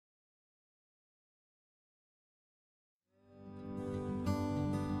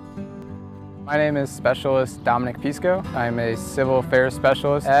My name is Specialist Dominic Pisco. I'm a Civil Affairs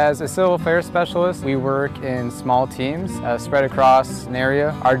Specialist. As a Civil Affairs Specialist, we work in small teams spread across an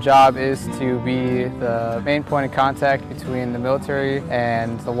area. Our job is to be the main point of contact between the military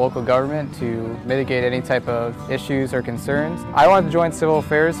and the local government to mitigate any type of issues or concerns. I wanted to join Civil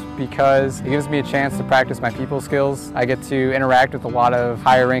Affairs because it gives me a chance to practice my people skills. I get to interact with a lot of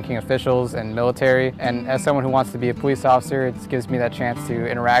higher ranking officials and military, and as someone who wants to be a police officer, it gives me that chance to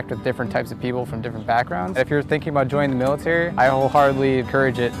interact with different types of people from different backgrounds. If you're thinking about joining the military, I wholeheartedly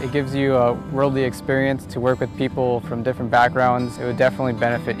encourage it. It gives you a worldly experience to work with people from different backgrounds. It would definitely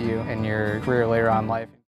benefit you in your career later on in life.